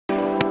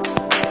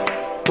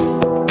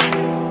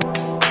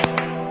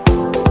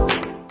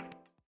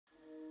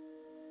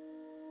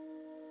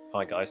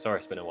Hi guys, sorry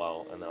it's been a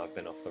while and I've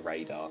been off the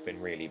radar. I've been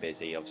really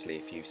busy. Obviously,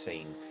 if you've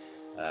seen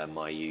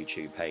my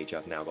YouTube page,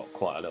 I've now got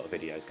quite a lot of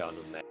videos going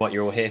on there. What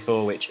you're all here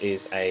for, which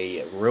is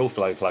a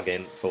Realflow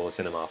plugin for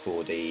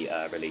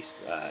Cinema4D, release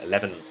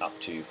 11 up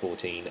to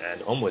 14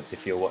 and onwards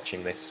if you're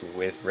watching this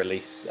with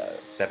release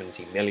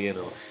 70 million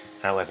or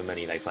however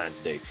many they plan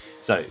to do.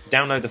 So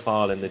download the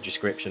file in the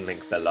description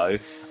link below,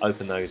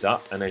 open those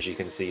up, and as you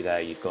can see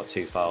there you've got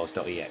two files,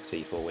 .exe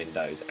for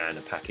Windows and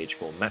a package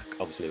for Mac.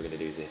 Obviously we're going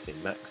to do this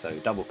in Mac, so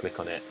double click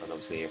on it, and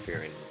obviously if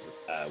you're in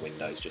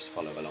Windows just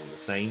follow along the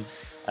same.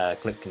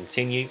 Click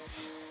continue,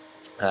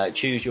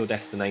 choose your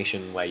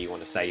destination where you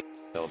want to save.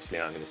 So obviously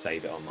I'm going to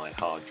save it on my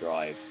hard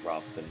drive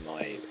rather than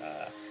my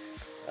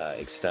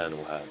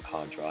external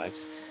hard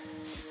drives,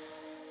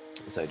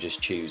 so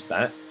just choose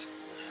that.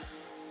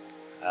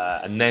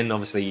 And then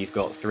obviously you've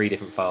got three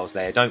different files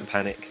there. Don't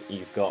panic,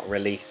 you've got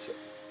release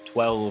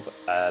 12,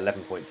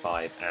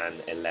 11.5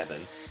 and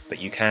 11, but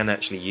you can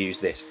actually use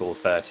this for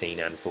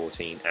 13 and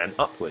 14 and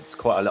upwards.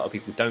 Quite a lot of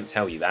people don't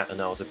tell you that,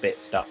 and I was a bit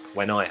stuck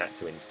when I had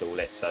to install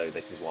it, so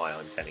this is why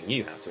I'm telling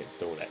you how to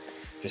install it.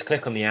 Just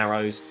click on the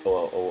arrows,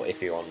 or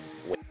if you're on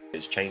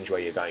Windows, change where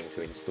you're going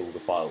to install the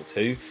file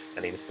to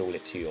and install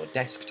it to your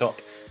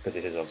desktop, because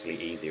it is obviously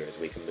easier as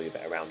we can move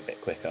it around a bit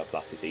quicker,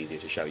 plus it's easier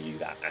to show you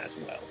that as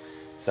well.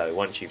 So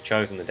once you've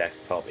chosen the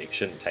desktop, it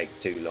shouldn't take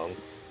too long.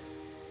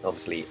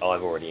 Obviously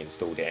I've already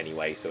installed it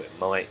anyway, so it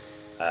might.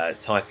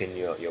 Type in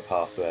your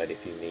password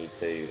if you need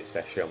to,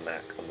 especially on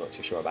Mac. I'm not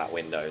too sure about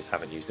Windows,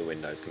 haven't used a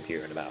Windows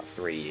computer in about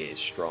 3 years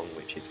strong,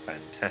 which is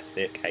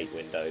fantastic. Hate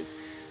Windows.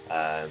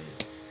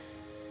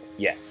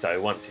 Yeah,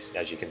 so once it's,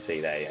 as you can see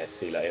there,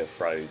 see later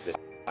froze, this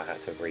I had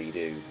to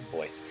redo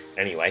voice.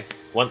 Anyway,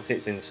 once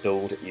it's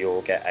installed,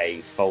 you'll get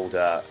a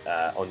folder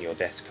on your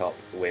desktop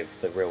with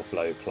the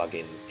Realflow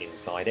plugins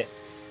inside it.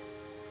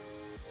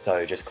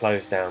 So just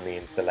close down the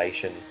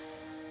installation,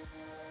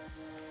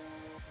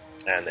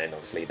 and then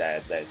obviously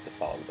there's the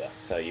folder.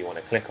 So you want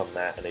to click on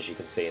that, and as you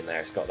can see in there,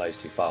 it's got those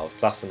two files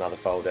plus another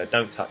folder.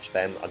 Don't touch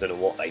them. I don't know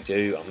what they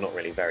do. I'm not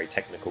really very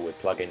technical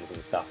with plugins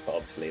and stuff, but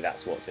obviously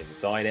that's what's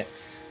inside it.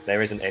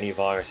 There isn't any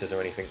viruses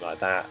or anything like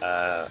that.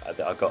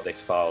 I got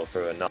this file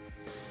through another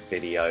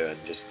video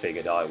and just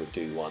figured I would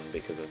do one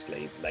because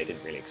obviously they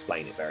didn't really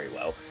explain it very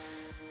well.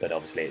 But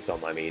obviously it's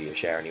on my media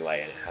share anyway,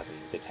 and it hasn't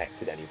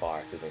detected any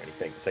viruses or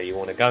anything. So you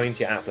want to go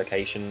into your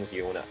applications,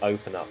 you want to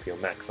open up your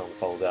Maxon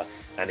folder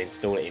and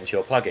install it into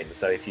your plugin.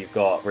 So if you've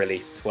got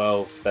release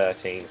 12,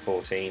 13,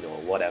 14 or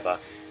whatever,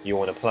 you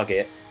want to plug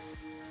it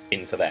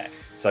into there.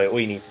 So all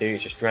you need to do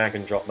is just drag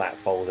and drop that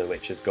folder,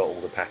 which has got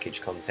all the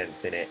package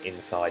contents in it,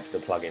 inside the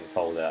plugin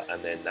folder,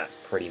 and then that's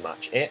pretty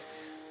much it.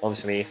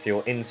 Obviously if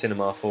you're in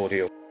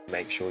Cinema4D,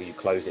 make sure you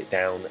close it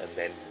down and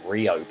then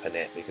reopen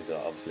it, because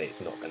obviously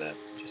it's not going to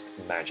just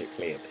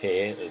magically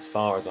appear as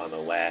far as I'm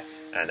aware,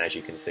 and as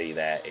you can see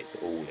there, it's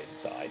all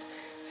inside.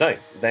 So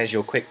there's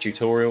your quick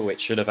tutorial, which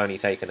should have only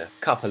taken a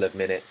couple of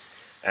minutes,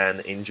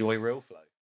 and enjoy Realflow.